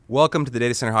Welcome to the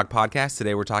Data Center Hawk podcast.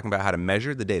 Today we're talking about how to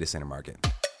measure the data center market.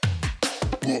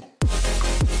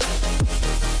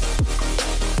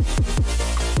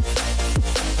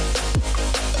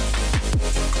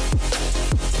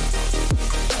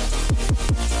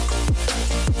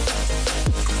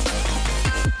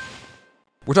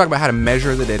 We're talking about how to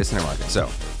measure the data center market. So,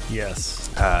 yes.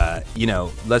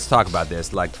 Let's talk about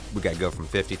this. Like, we got to go from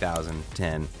 50,000,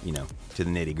 10, to the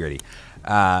nitty gritty.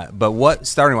 But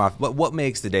what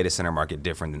makes the data center market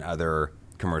different than other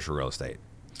commercial real estate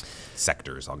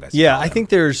sectors, I guess? Yeah, I think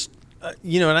there's,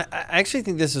 and I actually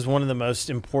think this is one of the most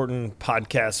important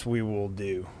podcasts we will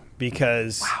do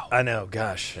because I know,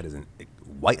 gosh. That is a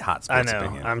white hot I sports know.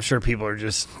 opinion. I'm sure people are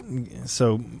just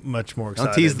so much more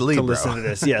excited tease the lead, to bro. listen to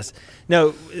this. Yes.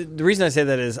 No, the reason I say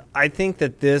that is I think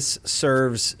that this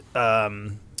serves,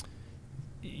 the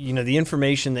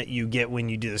information that you get when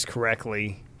you do this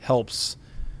correctly helps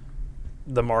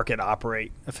the market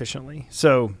operate efficiently.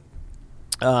 So,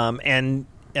 and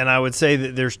I would say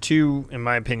that in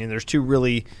my opinion, there's two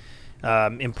really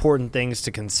important things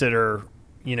to consider,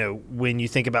 when you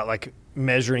think about like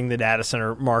measuring the data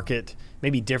center market,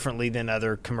 maybe differently than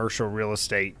other commercial real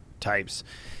estate types.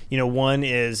 One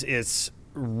is it's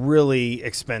really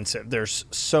expensive. There's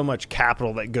so much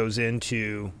capital that goes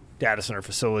into data center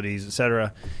facilities, et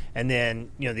cetera. And then,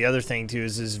 the other thing too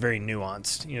is very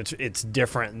nuanced. It's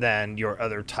different than your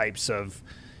other types of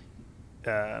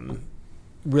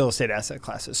real estate asset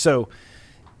classes. So,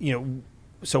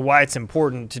 so why it's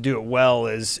important to do it well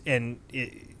is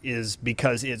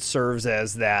because it serves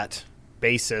as that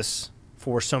basis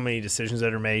for so many decisions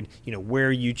that are made,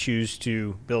 where you choose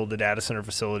to build a data center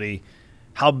facility,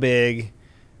 how big,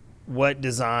 what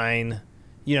design,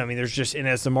 there's just, and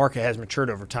as the market has matured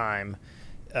over time,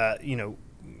 in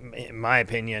my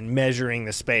opinion, measuring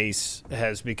the space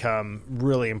has become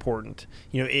really important.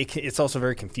 It's also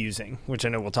very confusing, which I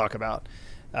know we'll talk about,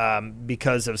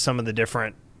 because of some of the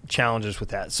different challenges with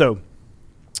that. So,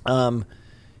 for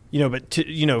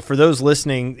those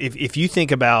listening, if you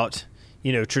think about,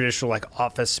 traditional like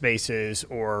office spaces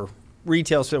or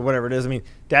retail space, whatever it is,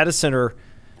 data center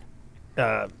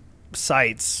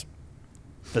sites,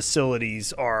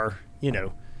 facilities are,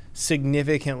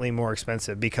 significantly more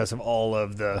expensive because of all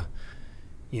of the,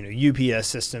 UPS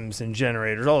systems and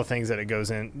generators, all the things that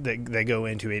that go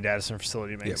into a data center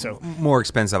facility. Yeah, so more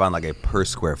expensive on like a per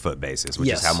square foot basis, which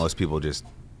is how most people just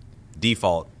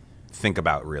default think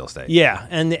about real estate. Yeah,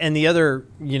 and the other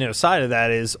side of that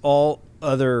is all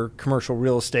other commercial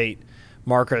real estate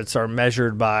markets are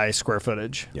measured by square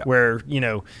footage, where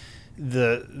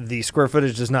the square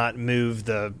footage does not move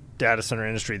the data center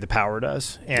industry, the power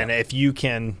does. And if you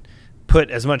can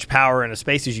put as much power in a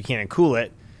space as you can and cool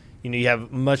it, you have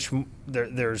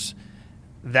there's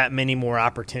that many more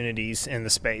opportunities in the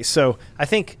space. So I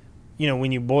think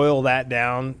when you boil that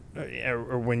down,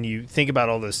 or when you think about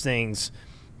all those things,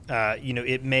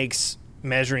 it makes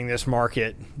measuring this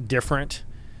market different,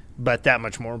 but that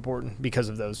much more important because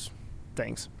of those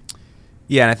things.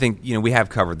 Yeah, and I think, we have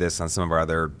covered this on some of our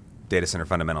other data center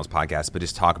fundamentals podcasts, but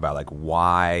just talk about like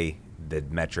why the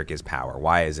metric is power.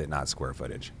 Why is it not square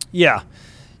footage? Yeah.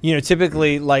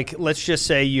 Typically, like, let's just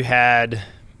say you had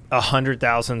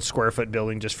 100,000 square foot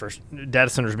building just for data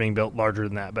centers being built larger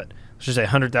than that, but let's just say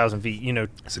 100,000 feet,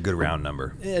 It's a good round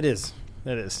number. It is.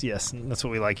 It is, yes. That's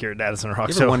what we like here at Data Center Hawk.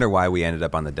 You ever wonder why we ended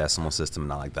up on the decimal system and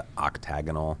not like the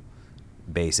octagonal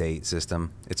base 8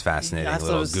 system? It's fascinating. A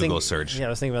little Google search. Yeah, I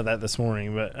was thinking about that this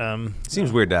morning, but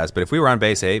seems weird to us. But if we were on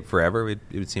base 8 forever, it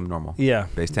would seem normal. Yeah,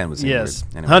 base 10 would seem weird. Anyways,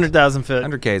 100,000 foot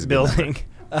 100K is a building.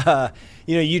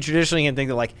 You traditionally can think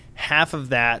that like half of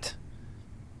that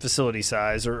facility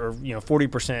size, or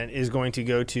 40% is going to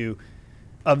go to,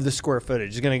 of the square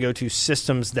footage, is going to go to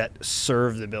systems that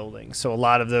serve the building. So a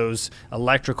lot of those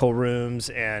electrical rooms,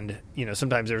 and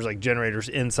sometimes there's like generators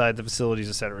inside the facilities,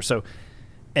 et cetera. So,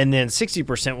 and then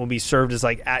 60% will be served as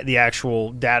like at the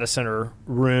actual data center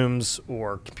rooms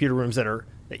or computer rooms that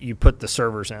you put the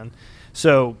servers in.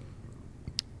 So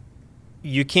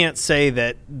you can't say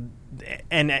that,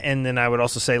 and then I would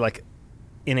also say like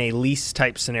in a lease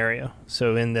type scenario.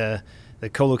 So in the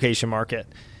co-location market,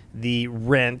 the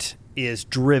rent is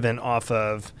driven off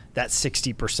of that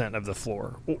 60% of the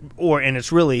floor, and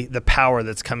it's really the power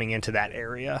that's coming into that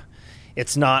area.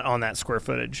 It's not on that square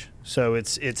footage. So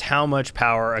it's how much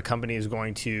power a company is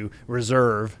going to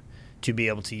reserve to be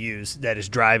able to use that is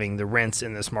driving the rents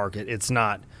in this market. It's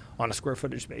not on a square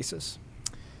footage basis.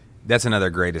 That's another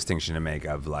great distinction to make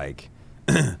of like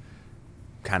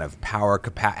kind of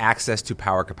access to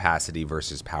power capacity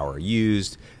versus power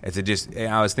used. And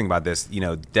I was thinking about this,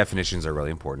 definitions are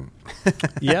really important.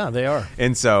 Yeah, they are.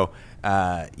 And so,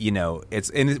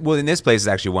 in this place is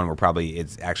actually one where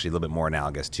it's actually a little bit more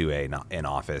analogous to an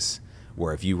office,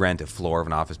 where if you rent a floor of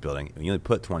an office building and you only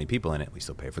put 20 people in it, we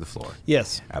still pay for the floor.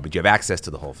 Yes. But you have access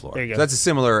to the whole floor. There you go.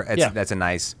 So that's a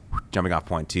nice jumping off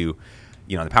point too,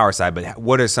 on the power side. But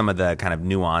what are some of the kind of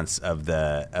nuance of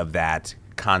that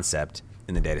concept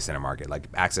in the data center market, like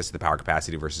access to the power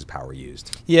capacity versus power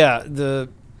used? Yeah, a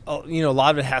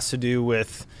lot of it has to do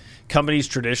with companies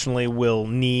traditionally will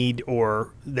need,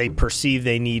 or they perceive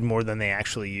they need more than they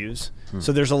actually use.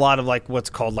 So there's a lot of what's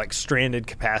called stranded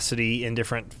capacity in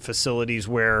different facilities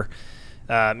where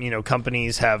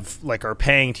companies are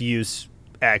paying to use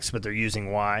X, but they're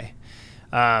using Y.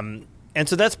 And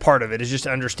so that's part of it, is just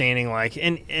understanding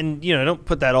don't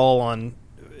put that all on.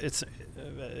 It's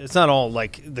not all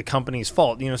the company's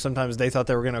fault. Sometimes they thought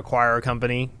they were going to acquire a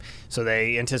company, so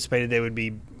they anticipated they would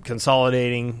be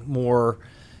consolidating more,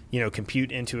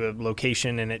 compute into a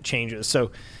location, and it changes.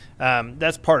 So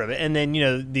that's part of it. And then,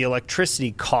 the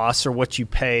electricity costs, or what you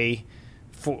pay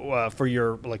for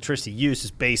your electricity use,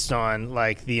 is based on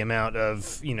the amount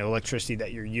of, electricity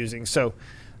that you're using. So,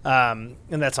 and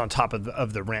that's on top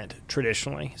of the rent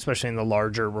traditionally, especially in the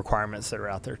larger requirements that are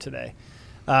out there today.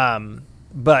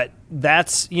 But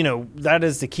that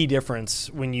is the key difference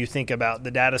when you think about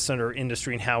the data center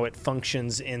industry and how it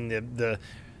functions in the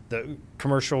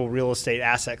commercial real estate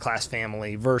asset class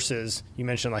family versus, you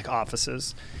mentioned,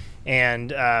 offices.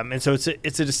 And so it's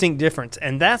a distinct difference.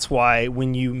 And that's why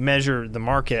when you measure the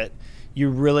market, you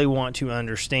really want to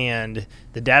understand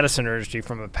the data center industry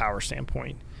from a power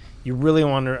standpoint. You really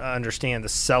want to understand the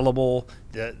sellable,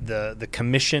 the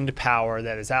commissioned power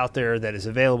that is out there, that is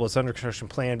available, it's under construction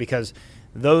plan, because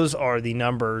those are the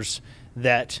numbers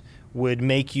that would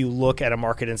make you look at a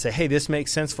market and say, hey, this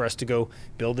makes sense for us to go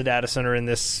build a data center in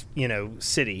this,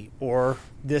 city, or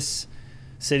this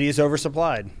city is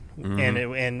oversupplied.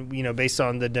 Mm-hmm. And based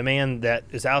on the demand that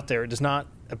is out there, it does not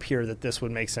appear that this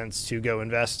would make sense to go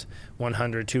invest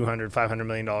 $100, $200, $500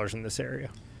 million in this area.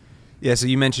 Yeah, so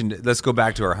you mentioned, let's go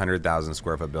back to our 100,000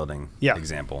 square foot building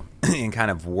example and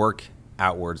kind of work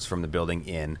outwards from the building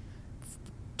in,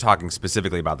 talking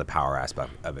specifically about the power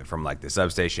aspect of it, from the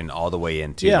substation all the way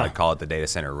into call it the data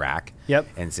center rack. Yep.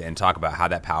 And talk about how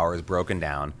that power is broken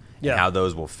down and how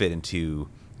those will fit into,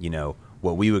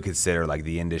 what we would consider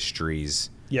the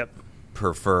industry's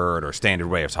preferred or standard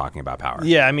way of talking about power.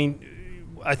 Yeah, I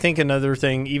mean, I think another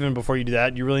thing, even before you do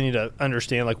that, you really need to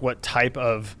understand what type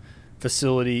of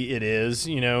facility it is,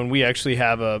 and we actually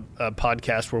have a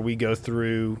podcast where we go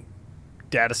through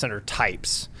data center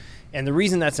types. And the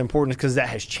reason that's important is because that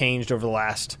has changed over the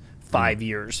last 5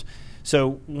 years.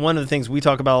 So one of the things we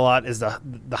talk about a lot is the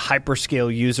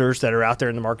hyperscale users that are out there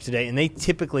in the market today, and they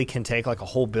typically can take a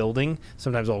whole building,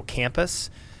 sometimes a whole campus,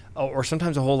 or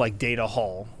sometimes a whole data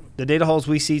hall. The data halls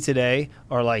we see today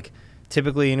are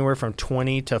typically anywhere from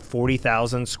 20 to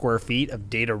 40,000 square feet of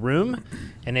data room,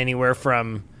 and anywhere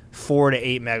from 4 to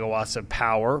 8 megawatts of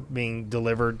power being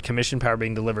delivered, commission power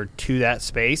being delivered to that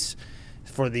space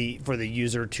for the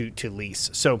user to lease.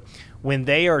 So when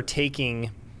they are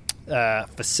taking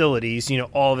facilities,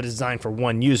 all of it is designed for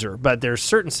one user. But there's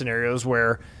certain scenarios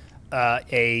where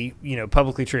a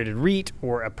publicly traded REIT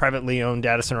or a privately owned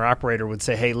data center operator would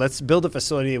say, hey, let's build a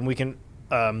facility and we can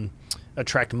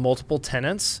attract multiple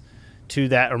tenants to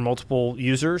that, or multiple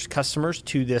users, customers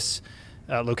to this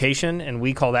location, and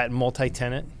we call that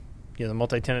multi-tenant. The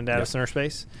multi-tenant data center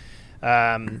space.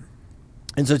 And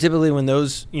so typically when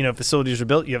those, facilities are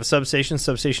built, you have a substation.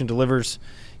 Substation delivers,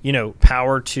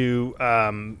 power to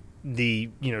the,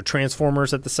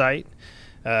 transformers at the site.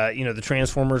 The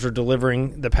transformers are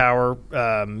delivering the power,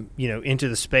 into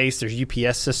the space. There's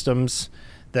UPS systems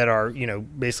that are,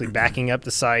 basically backing up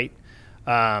the site.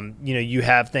 You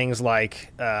have things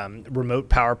like remote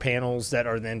power panels that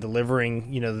are then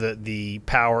delivering, the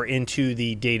power into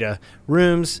the data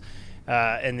rooms.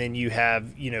 And then you have,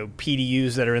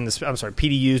 PDUs that are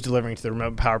PDUs delivering to the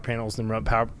remote power panels, and the remote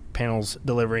power panels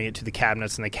delivering it to the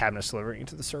cabinets, and the cabinets delivering it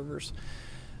to the servers.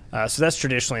 So that's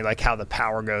traditionally how the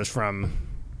power goes from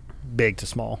big to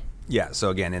small. Yeah.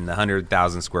 So again, in the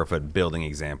 100,000 square foot building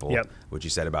example, which you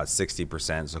said about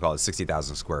 60%, so call it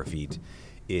 60,000 square feet,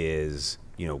 is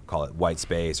call it white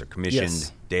space or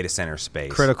commissioned data center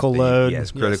space. Critical load.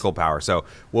 Yes, critical power. So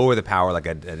what would the power,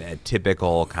 a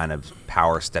typical kind of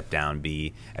power step down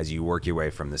be as you work your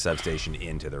way from the substation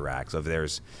into the rack? So if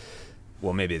there's,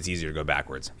 maybe it's easier to go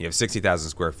backwards. You have 60,000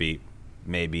 square feet,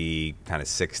 maybe kind of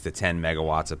 6 to 10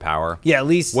 megawatts of power. Yeah, at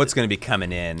least. What's going to be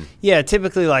coming in? Yeah,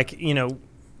 typically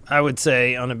I would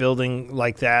say on a building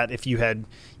like that, if you had,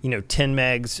 10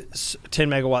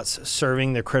 megawatts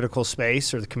serving the critical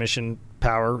space or the commission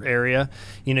power area,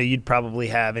 you'd probably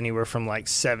have anywhere from like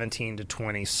 17 to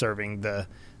 20 serving the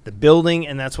building,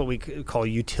 and that's what we call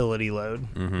utility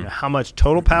load. Mm-hmm. How much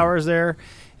total power is there,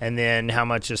 and then how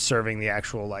much is serving the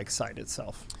actual site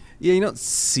itself. Yeah, you don't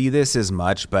see this as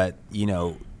much, but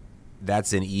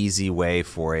that's an easy way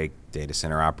for a data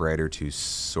center operator to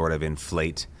sort of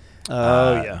inflate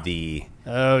the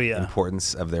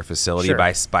importance of their facility Sure.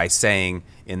 by saying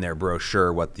in their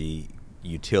brochure what the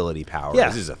utility power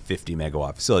is. This is a 50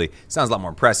 megawatt facility. Sounds a lot more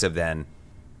impressive than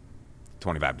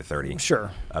 25 to 30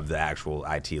 Sure. of the actual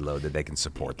IT load that they can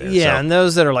support there. Yeah, So- and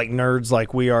those that are like nerds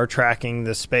like we are, tracking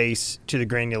the space to the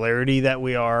granularity that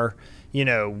we are,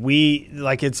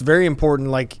 it's very important.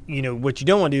 What you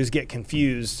don't want to do is get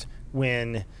confused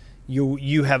when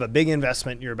you have a big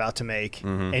investment you're about to make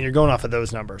and you're going off of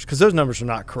those numbers, because those numbers are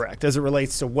not correct as it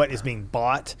relates to what is being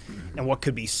bought and what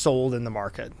could be sold in the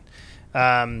market.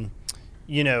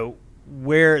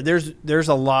 Where there's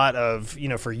a lot of,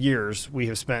 for years we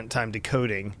have spent time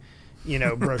decoding,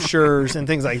 brochures and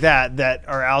things like that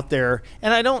are out there.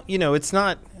 And I don't, it's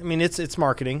not, it's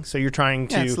marketing. So you're trying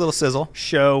to it's a little sizzle.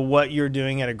 show what you're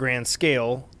doing at a grand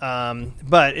scale.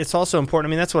 But it's also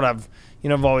important. That's what I've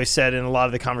always said in a lot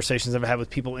of the conversations I've had with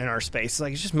people in our space.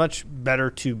 It's just much better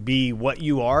to be what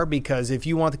you are, because if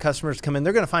you want the customers to come in,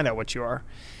 they're going to find out what you are.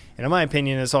 And in my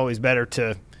opinion, it's always better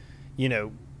to,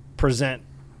 present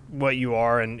what you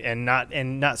are and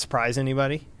not surprise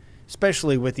anybody,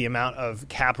 especially with the amount of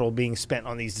capital being spent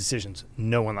on these decisions.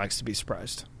 No one likes to be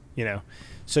surprised,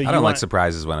 So I don't like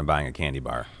surprises when I'm buying a candy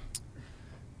bar.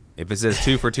 If it says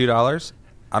 2 for $2,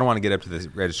 I don't want to get up to the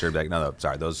register and be like, no,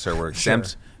 sorry, those, sir, were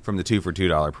exempt from the 2 for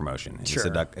 $2 promotion. Sure.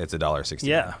 It's $1.60.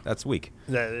 Yeah. That's weak.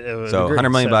 So agree.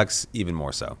 $100 million bucks, even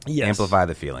more so. Yes. Amplify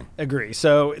the feeling. Agree.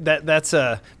 So that's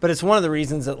but it's one of the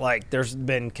reasons that there's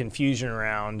been confusion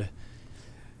around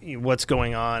what's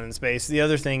going on in space. The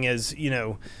other thing is,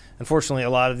 unfortunately, a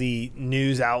lot of the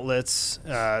news outlets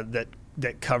that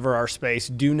cover our space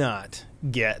do not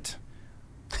get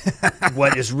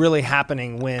what is really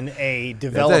happening when a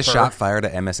developer. Is that a shot fired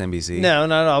at MSNBC? No,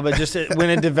 not at all. But just when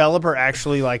a developer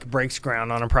actually breaks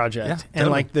ground on a project, Yeah, and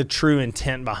totally. the true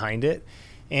intent behind it.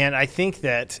 And I think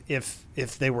that if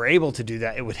they were able to do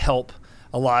that, it would help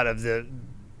a lot of the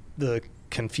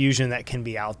confusion that can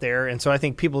be out there. And so I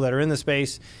think people that are in the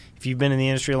space, if you've been in the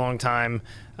industry a long time,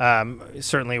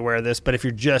 certainly aware of this. But if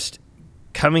you're just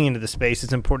coming into the space,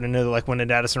 it's important to know that when a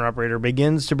data center operator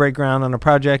begins to break ground on a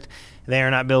project, they are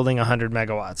not building 100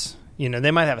 megawatts.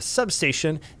 They might have a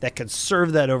substation that could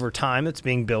serve that over time that's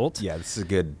being built. Yeah, this is a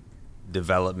good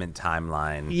development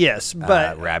timeline. Yes,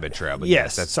 but rabbit trail. But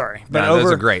yes, that's sorry. But But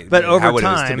those are great. But How over would it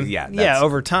time, typically-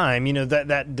 over time,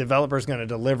 that developer is going to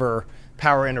deliver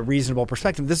power in a reasonable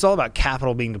perspective. This is all about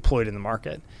capital being deployed in the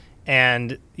market,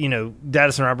 and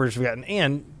data center operators have gotten,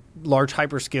 and large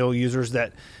hyperscale users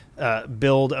that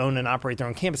build, own, and operate their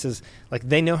own campuses.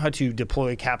 They know how to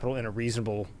deploy capital in a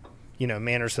reasonable,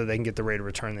 manner, so they can get the rate of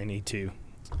return they need to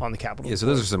on the capital. Yeah, so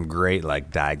those are some great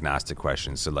diagnostic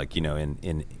questions. So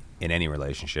in any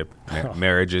relationship,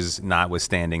 marriage is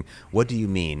notwithstanding, what do you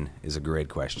mean is a great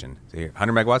question. So here,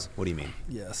 100 megawatts, what do you mean?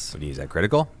 Yes. Is that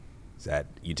critical? Is that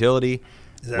utility?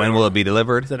 That When will it be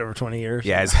delivered? Is that over 20 years?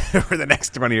 Yeah, is that over the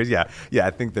next 20 years? Yeah. Yeah,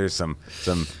 I think there's some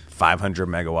 500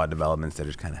 megawatt developments that are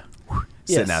just kind of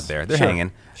sitting out there. They're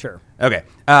hanging. Sure. Okay.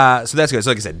 So that's good. So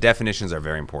like I said, definitions are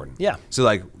very important. Yeah. So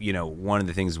one of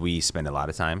the things we spend a lot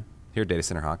of time here at Data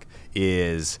Center Hawk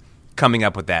is coming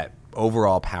up with that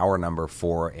overall power number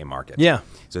for a market. Yeah.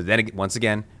 So then once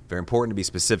again, very important to be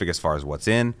specific as far as what's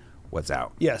in, what's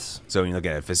out. Yes. So when you look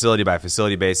at a facility by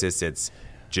facility basis, it's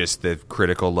just the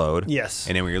critical load. Yes.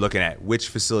 And then when you're looking at which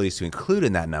facilities to include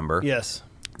in that number, Yes.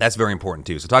 that's very important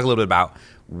too. So talk a little bit about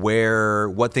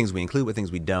what things we include, what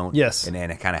things we don't. Yes. And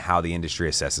then kind of how the industry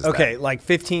assesses Okay, that.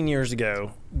 15 years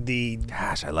ago,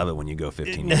 Gosh, I love it when you go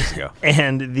 15 years ago.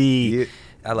 and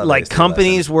I love that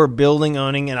companies were building,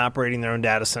 owning, and operating their own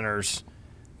data centers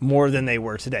more than they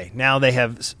were today. Now they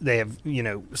have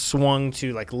swung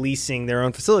to leasing their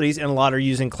own facilities, and a lot are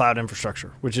using cloud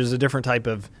infrastructure, which is a different type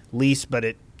of lease, but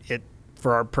it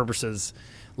for our purposes,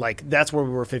 that's where we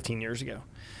were 15 years ago.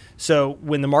 So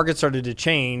when the market started to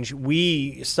change,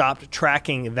 we stopped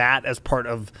tracking that as part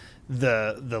of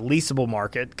the leasable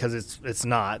market, because it's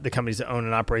not. The companies that own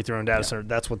and operate their own data center,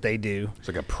 that's what they do. It's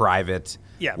like a private.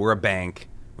 Yeah. We're a bank.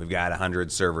 We've got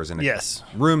 100 servers in a Yes.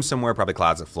 room somewhere, probably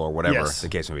closet floor, whatever Yes. the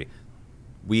case may be.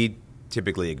 We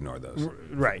typically ignore those.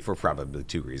 Right. For probably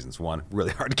two reasons. One,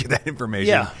 really hard to get that information.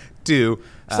 Yeah. Two,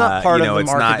 it's not part of the it's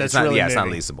market not, that's it's not, really yeah, it's not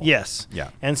moving. leasable. Yes. Yeah.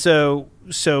 And so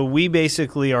we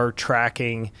basically are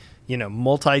tracking,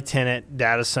 multi-tenant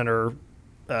data center,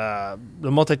 the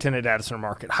multi-tenant data center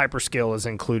market. Hyperscale is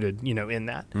included, in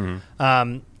that.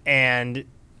 Mm-hmm.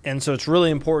 And so it's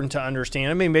really important to understand.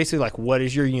 I mean, basically, like, what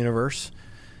is your universe,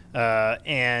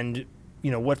 and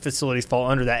what facilities fall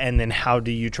under that, and then how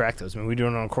do you track those? I mean, we do it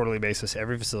on a quarterly basis.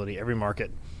 Every facility, every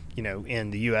market, in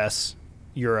the U.S.,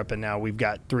 Europe, and now we've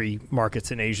got 3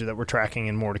 markets in Asia that we're tracking,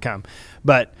 and more to come.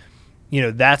 But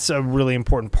that's a really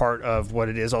important part of what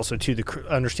it is. Also, to the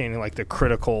understanding like the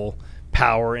critical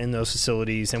power in those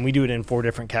facilities, and we do it in 4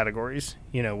 different categories.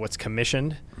 What's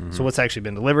commissioned, so what's actually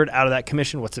been delivered out of that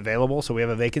commission, what's available. So we have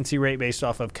a vacancy rate based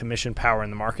off of commissioned power in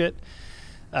the market.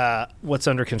 What's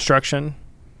under construction,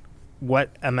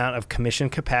 what amount of commission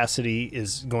capacity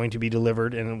is going to be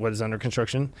delivered and what is under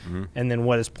construction, and then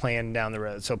what is planned down the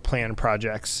road. So planned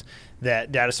projects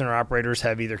that data center operators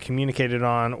have either communicated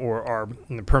on or are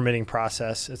in the permitting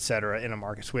process, et cetera, in a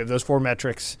market. So we have those 4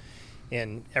 metrics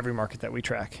in every market that we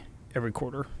track every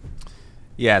quarter.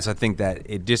 Yeah, so I think that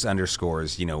it just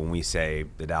underscores, when we say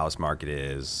the Dallas market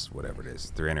is, whatever it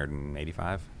is,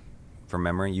 385 from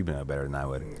memory. You know better than I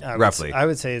would, roughly. I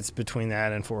would say it's between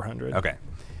that and 400. Okay.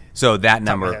 So that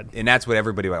number, and that's what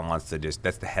everybody wants to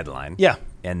that's the headline. Yeah.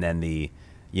 And then the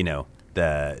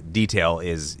detail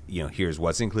is, here's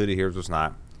what's included, here's what's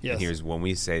not. Yes. And here's when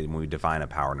we define a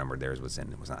power number, there's what's in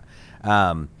and what's not.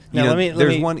 Now,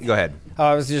 Go ahead. Oh,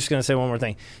 I was just going to say one more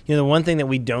thing. The one thing that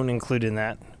we don't include in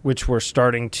that, which we're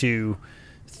starting to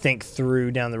think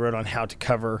through down the road on how to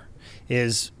cover,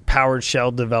 is powered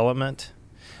shell development.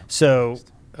 So,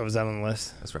 was that on the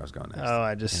list? That's where I was going next. Oh,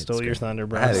 I just stole your thunder,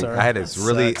 bro. I had this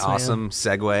really awesome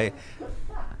segue.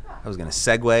 I was going to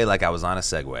segue like I was on a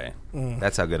Segway.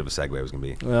 That's how good of a segue it was going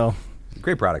to be. Well,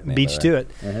 great product name. Beach to it.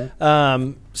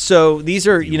 So these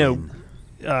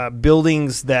are,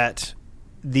 buildings that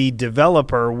the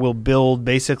developer will build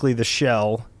basically the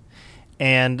shell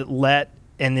and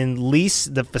then lease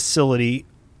the facility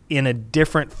in a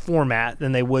different format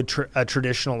than they would a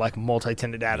traditional like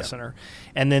multi-tenant data center.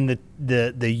 And then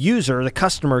the user, the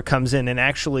customer, comes in and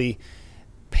actually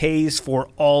pays for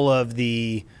all of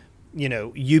the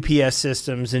UPS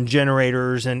systems and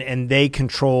generators, and they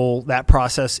control that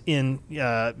process in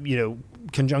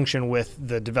conjunction with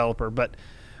the developer. But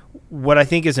what I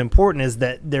think is important is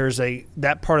that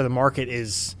that part of the market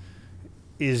is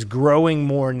growing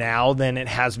more now than it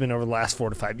has been over the last 4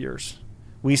 to 5 years.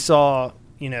 We saw,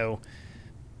 I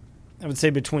would say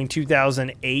between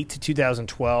 2008 to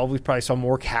 2012, we probably saw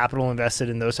more capital invested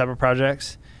in those type of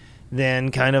projects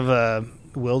than kind of a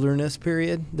wilderness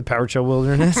period, the powered shell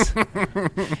wilderness.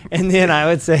 And then I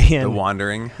would say in the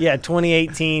wandering. Yeah,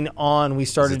 2018 on, we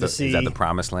started to see. Is that the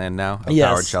promised land now of yes,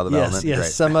 powered shell development? Yes.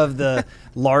 Great. Some of the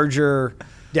larger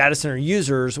data center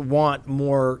users want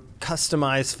more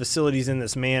customized facilities in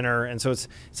this manner, and so it's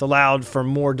allowed for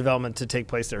more development to take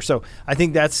place there. So I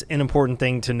think that's an important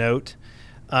thing to note.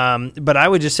 But I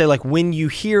would just say, like, when you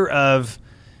hear of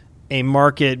a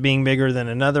market being bigger than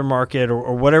another market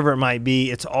or whatever it might be,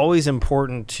 it's always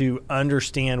important to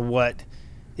understand what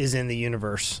is in the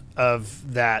universe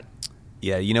of that.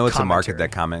 Yeah, it's a market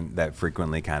that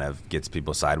frequently kind of gets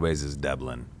people sideways is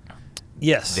Dublin.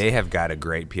 Yes. They have got a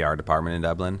great PR department in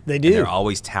Dublin. They do. And they're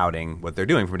always touting what they're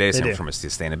doing from a data center, from a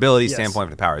sustainability standpoint,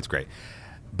 for the power. It's great.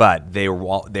 But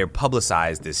they're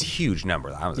publicized this huge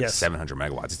number. I was like 700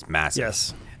 megawatts. It's massive.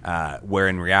 Yes. Where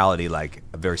in reality, like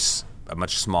a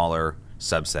much smaller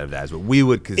subset of that is what we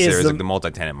would consider as like the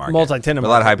multi-tenant market. Multi-tenant market.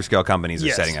 A lot of hyperscale companies are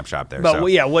setting up shop there. But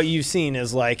what you've seen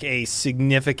is like a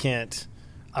significant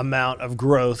amount of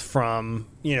growth from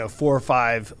 4 or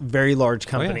 5 very large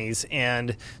companies.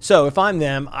 And so if I'm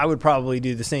them, I would probably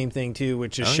do the same thing too,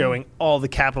 which is showing all the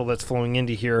capital that's flowing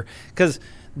into here, because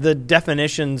the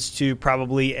definitions to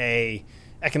probably a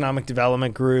economic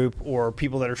development group or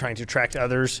people that are trying to attract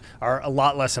others are a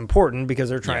lot less important because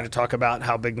they're trying to talk about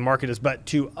how big the market is. But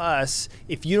to us,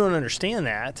 if you don't understand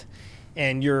that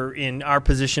and you're in our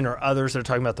position or others that are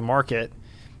talking about the market,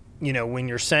 when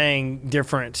you're saying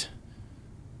different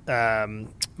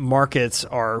markets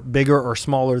are bigger or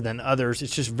smaller than others,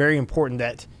 it's just very important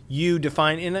that you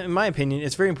define, in my opinion,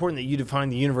 it's very important that you define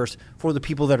the universe for the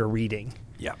people that are reading.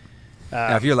 Yeah.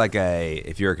 Now, if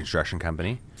you're a construction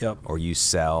company, or you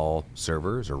sell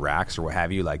servers or racks or what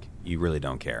have you, like, you really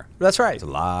don't care. That's right. It's a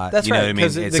lot. That's you know right. what I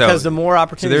mean? Because the more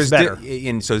opportunities, better.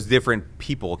 And so different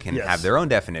people can have their own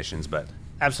definitions, but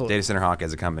absolutely, Data Center Hawk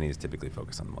as a company is typically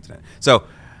focused on the multi-tenant. So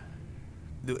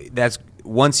that's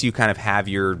once you kind of have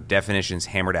your definitions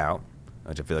hammered out,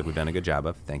 which I feel like we've done a good job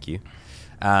of. Thank you.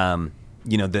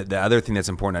 The other thing that's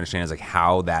important to understand is like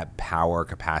how that power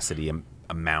capacity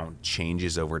amount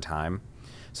changes over time.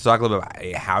 So talk a little bit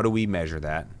about how do we measure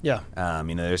that? Yeah.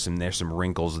 There's some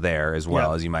wrinkles there as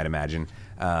well, as you might imagine.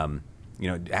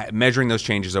 Measuring those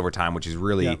changes over time, which is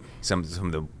really some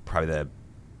of the probably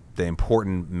the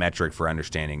important metric for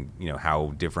understanding,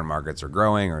 how different markets are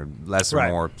growing or less or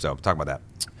more. So talk about that.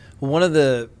 Well, one of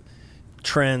the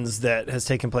trends that has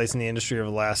taken place in the industry over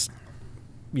the last,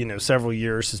 several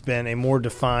years has been a more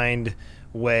defined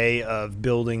way of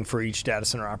building for each data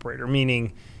center operator.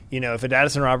 Meaning, if a data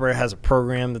center operator has a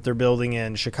program that they're building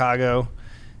in Chicago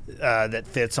that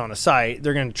fits on a site,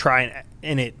 they're going to try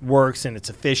and it works and it's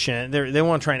efficient. They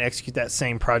want to try and execute that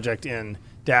same project in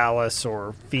Dallas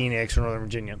or Phoenix or Northern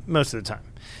Virginia most of the time.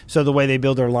 So the way they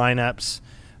build their lineups,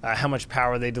 how much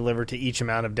power they deliver to each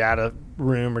amount of data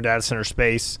room or data center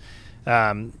space,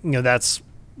 that's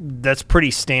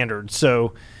pretty standard.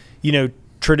 So,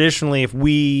 traditionally, if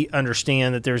we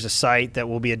understand that there's a site that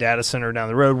will be a data center down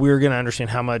the road, we're going to understand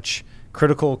how much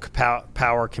critical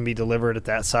power can be delivered at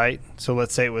that site. So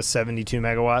let's say it was 72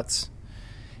 megawatts,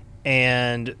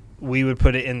 and we would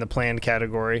put it in the planned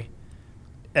category.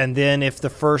 And then if the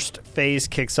first phase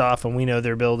kicks off and we know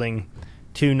they're building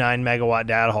 2 9-megawatt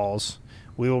data halls,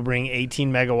 we will bring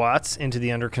 18 megawatts into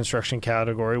the under construction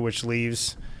category, which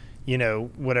leaves,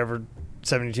 whatever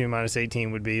 72 minus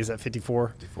 18 would be. Is that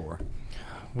 54? 54.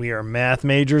 We are math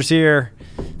majors here.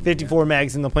 54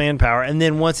 megs in the planned power. And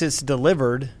then once it's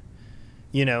delivered,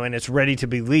 and it's ready to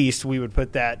be leased, we would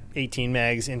put that 18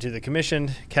 megs into the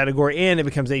commissioned category, and it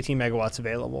becomes 18 megawatts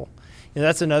available.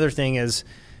 That's another thing is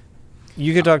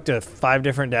you could talk to 5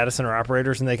 different data center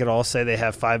operators, and they could all say they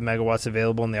have 5 megawatts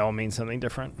available, and they all mean something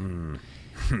different.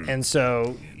 And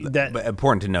so but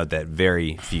important to note that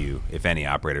very few, if any,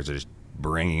 operators are just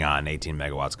bringing on 18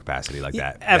 megawatts capacity like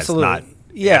that. Absolutely.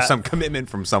 That's not some commitment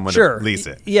from someone to lease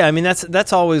it. Yeah, I mean,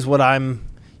 that's always what I'm,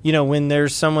 when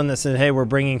there's someone that said, hey, we're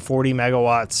bringing 40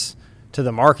 megawatts to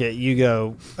the market, you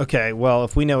go, okay, well,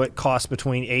 if we know it costs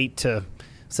between 8 to,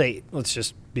 say, let's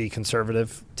just be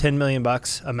conservative, $10 million a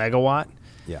megawatt.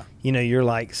 Yeah. You're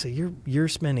like, so you're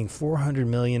spending $400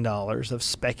 million of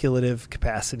speculative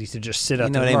capacity to just sit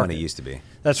out there. It ain't what it used to be.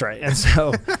 That's right. And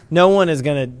so no one is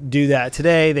going to do that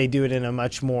today. They do it in a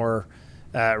much more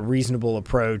reasonable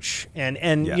approach. And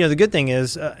the good thing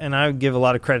is, and I give a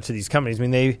lot of credit to these companies. I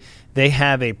mean, they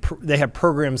have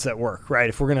programs that work, right?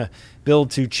 If we're going to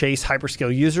build to chase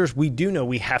hyperscale users, we do know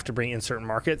we have to bring in certain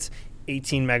markets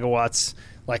 18 megawatts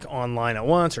like online at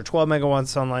once or 12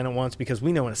 megawatts online at once, because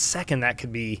we know in a second that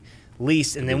could be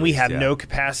leased, and then we have no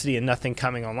capacity and nothing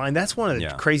coming online. That's one of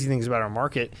the crazy things about our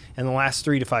market in the last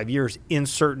 3 to 5 years in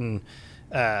certain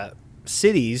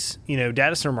cities,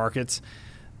 data center markets.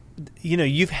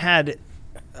 You've had,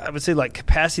 I would say, like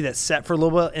capacity that's set for a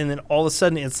little bit, and then all of a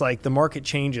sudden it's like the market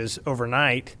changes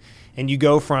overnight, and you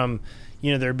go from,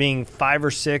 there being 5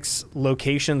 or 6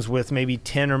 locations with maybe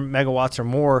 10 or megawatts or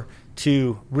more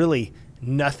to really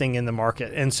nothing in the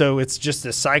market. And so it's just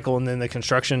a cycle, and then the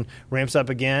construction ramps up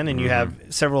again, and you have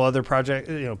several other projects,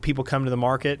 people come to the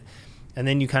market, and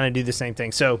then you kind of do the same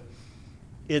thing. So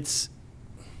it's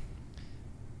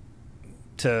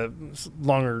a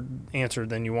longer answer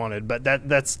than you wanted, but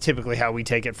that's typically how we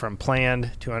take it from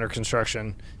planned to under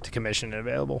construction to commissioned and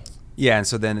available. Yeah, and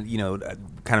so then,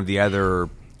 kind of the other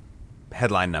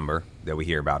headline number that we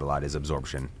hear about a lot is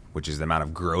absorption, which is the amount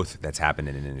of growth that's happened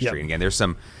in an industry. And again, there's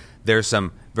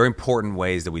some very important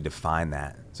ways that we define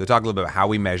that. So talk a little bit about how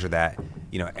we measure that,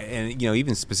 and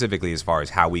even specifically as far as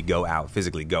how we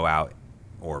physically go out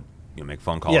or make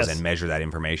phone calls and measure that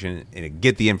information and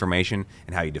get the information,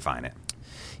 and how you define it.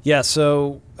 Yeah,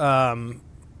 so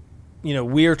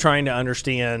we are trying to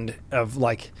understand of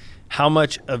like how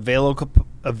much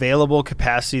available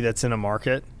capacity that's in a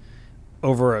market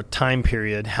over a time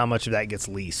period, how much of that gets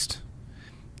leased.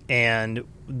 And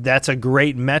that's a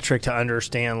great metric to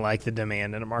understand like the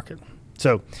demand in a market.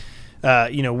 So,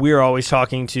 we're always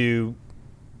talking to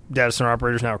data center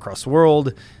operators now across the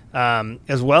world,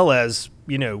 as well as,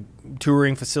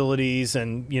 touring facilities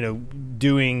and,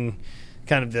 doing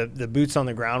kind of the boots on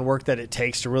the ground work that it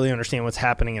takes to really understand what's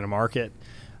happening in a market.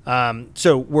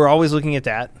 So we're always looking at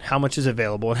that, how much is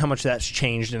available and how much that's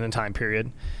changed in a time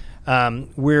period.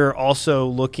 We're also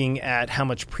looking at how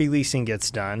much pre-leasing gets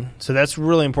done. So that's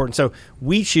really important. So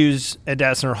we choose at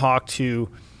Data Center Hawk to,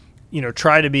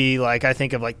 try to be like, I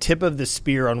think of like tip of the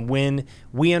spear on when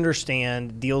we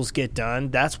understand deals get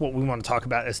done. That's what we want to talk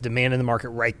about as demand in the market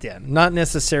right then, not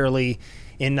necessarily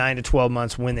in 9 to 12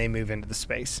 months when they move into the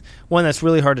space. One, that's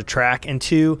really hard to track. And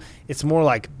 2, it's more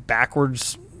like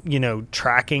backwards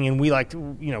tracking, and we like to,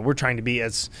 we're trying to be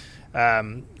as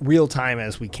real time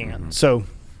as we can. Mm-hmm. So,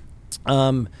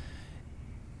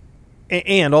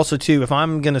 and also too, if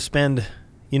I'm going to spend,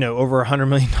 over $100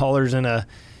 million in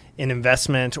an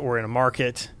investment or in a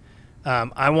market,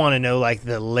 I want to know like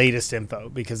the latest info,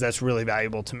 because that's really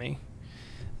valuable to me.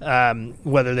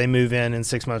 Whether they move in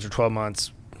 6 months or 12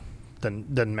 months,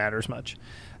 then doesn't matter as much.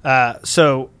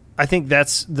 So I think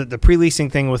that's the pre-leasing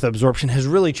thing with absorption has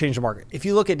really changed the market. If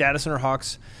you look at Data Center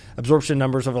Hawk's absorption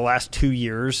numbers over the last 2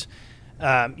 years,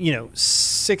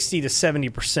 60 to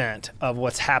 70% of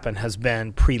what's happened has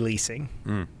been pre-leasing.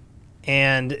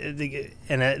 And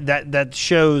that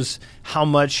shows how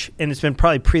much, and it's been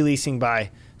probably pre-leasing by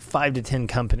 5 to 10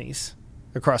 companies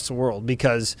across the world,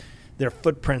 because their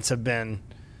footprints have been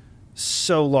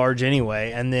so large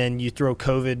anyway. And then you throw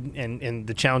COVID and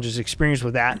the challenges experienced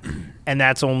with that, and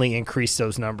that's only increased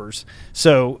those numbers.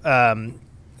 So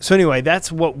anyway,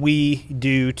 that's what we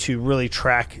do to really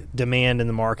track demand in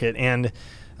the market. And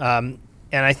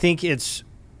I think it's,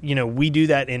 we do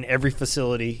that in every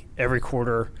facility, every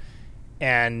quarter.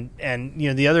 And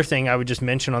the other thing I would just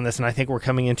mention on this, and I think we're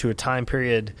coming into a time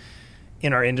period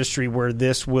in our industry where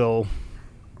this will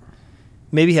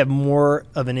maybe have more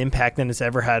of an impact than it's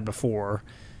ever had before,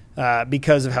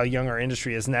 because of how young our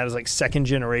industry is, and that is like second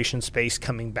generation space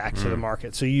coming back to the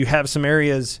market. So you have some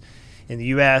areas in the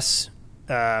U.S.,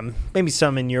 maybe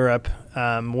some in Europe,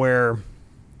 where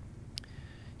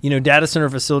data center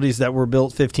facilities that were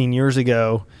built 15 years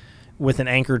ago with an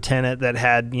anchor tenant that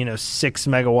had 6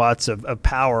 megawatts of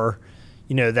power,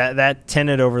 that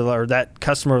tenant or that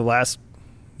customer last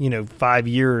 5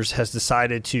 years has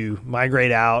decided to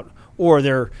migrate out, or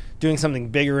they're doing something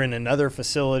bigger in another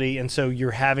facility, and so you're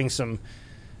having some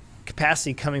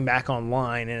capacity coming back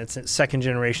online, and it's a second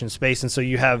generation space, and so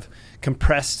you have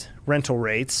compressed rental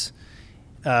rates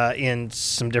in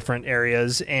some different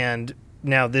areas, and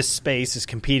now this space is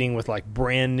competing with like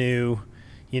brand new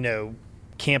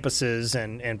campuses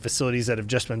and facilities that have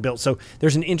just been built. So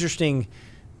there's an interesting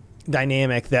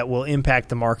dynamic that will impact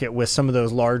the market with some of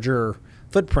those larger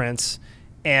footprints,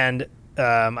 and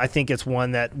I think it's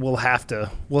one that we'll have to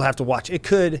watch. It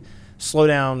could slow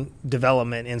down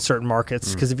development in certain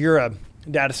markets, because if you're a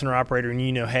data center operator and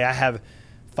hey, I have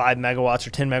 5 megawatts or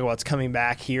 10 megawatts coming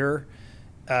back here,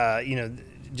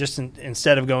 just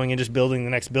instead of going and just building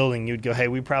the next building, you'd go, hey,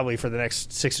 we probably for the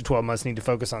next 6 to 12 months need to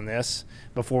focus on this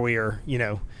before we are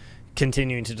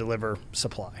continuing to deliver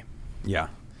supply. Yeah,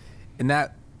 and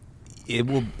that it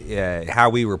will how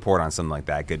we report on something like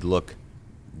that could look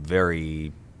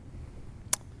very.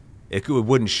 It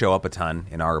wouldn't show up a ton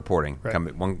in our reporting. Right.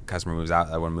 One customer moves out,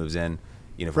 that one moves in.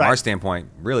 From Right. our standpoint,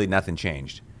 really nothing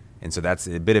changed, and so that's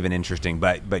a bit of an interesting.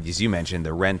 But as you mentioned,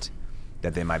 the rent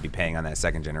that they might be paying on that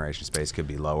second generation space could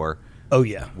be lower. Oh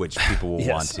yeah, which people will yes,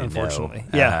 want to unfortunately.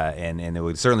 know. Yeah, and it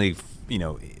would certainly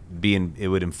it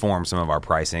would inform some of our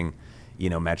pricing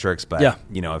metrics. But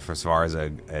if as far as a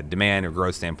demand or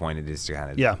growth standpoint, it is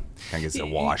kind of gets a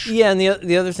wash. Yeah, and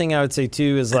the other thing I would say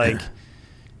too is like.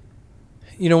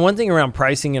 One thing around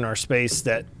pricing in our space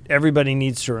that everybody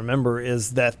needs to remember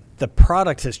is that the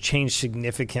product has changed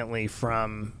significantly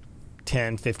from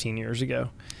 10, 15 years ago.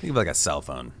 Think of like a cell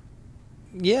phone.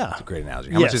 Yeah. That's a great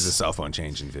analogy. How much has a cell phone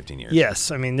changed in 15 years?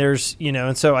 Yes. I mean, there's,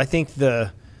 and so I think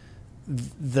the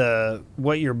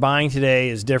what you're buying today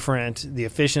is different. The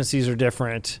efficiencies are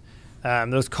different.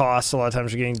 Those costs a lot of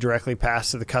times are getting directly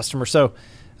passed to the customer. So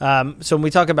when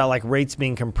we talk about like rates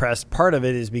being compressed, part of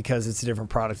it is because it's a different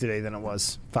product today than it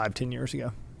was 5-10 years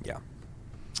ago. Yeah.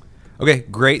 Okay,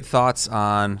 great thoughts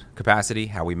on capacity,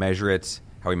 how we measure it,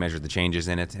 how we measure the changes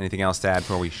in it. Anything else to add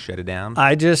before we shut it down?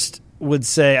 I just would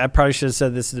say, I probably should have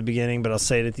said this at the beginning, but I'll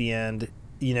say it at the end.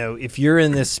 If you're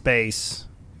in this space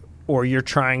or you're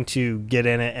trying to get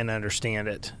in it and understand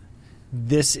it,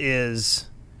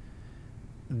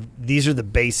 these are the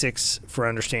basics for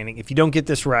understanding. If you don't get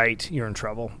this right, you're in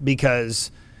trouble,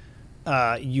 because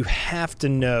you have to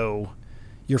know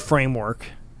your framework.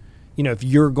 If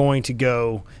you're going to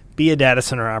go be a data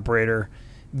center operator,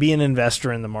 be an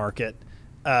investor in the market,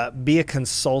 be a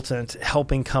consultant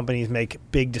helping companies make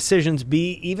big decisions,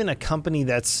 be even a company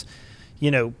that's,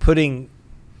 putting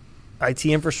IT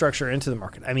infrastructure into the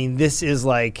market. I mean, this is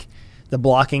like the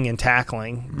blocking and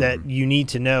tackling that you need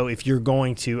to know if you're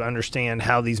going to understand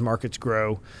how these markets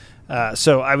grow.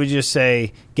 So I would just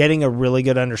say getting a really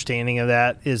good understanding of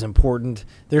that is important.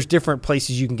 There's different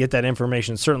places you can get that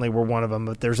information. Certainly we're one of them,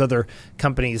 but there's other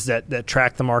companies that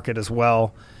track the market as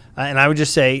well. And I would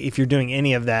just say if you're doing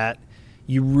any of that,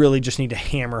 you really just need to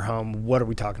hammer home, what are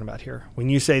we talking about here? When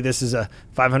you say this is a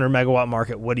 500 megawatt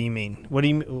market, what do you mean? What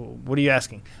are you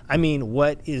asking? I mean,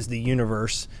 what is the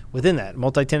universe within that?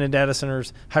 Multi-tenant data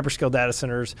centers, hyperscale data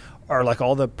centers, are like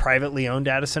all the privately owned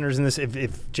data centers in this.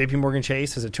 If JP Morgan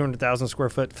Chase has a 200,000 square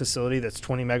foot facility that's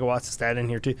 20 megawatts, is that in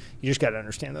here too? You just got to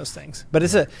understand those things. But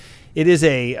it is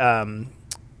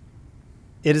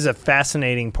a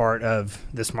fascinating part of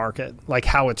this market, like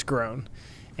how it's grown.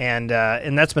 And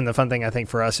that's been the fun thing, I think,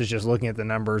 for us, is just looking at the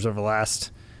numbers over the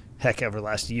last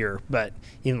year, but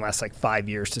even the last like 5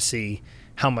 years, to see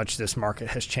how much this market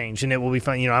has changed. And it will be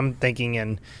fun. I'm thinking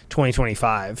in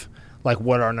 2025, like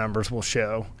what our numbers will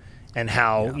show and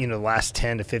how, the last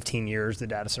 10 to 15 years, the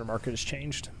data center market has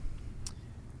changed.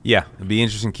 Yeah, it'd be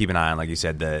interesting to keep an eye on, like you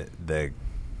said, the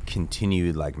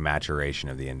continued like maturation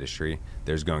of the industry.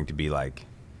 There's going to be like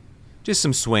just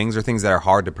some swings or things that are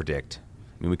hard to predict.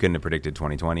 I mean, we couldn't have predicted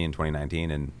 2020 and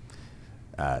 2019 and,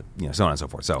 so on and so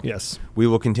forth. So yes, we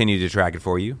will continue to track it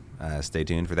for you. Stay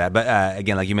tuned for that. But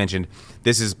again, like you mentioned,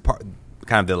 this is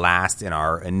kind of the last in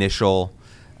our initial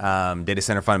Data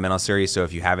Center Fundamentals series. So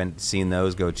if you haven't seen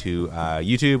those, go to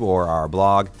YouTube or our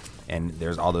blog, and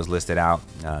there's all those listed out.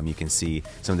 You can see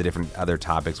some of the different other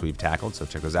topics we've tackled. So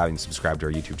check those out and subscribe to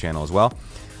our YouTube channel as well.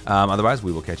 Otherwise,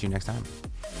 we will catch you next time.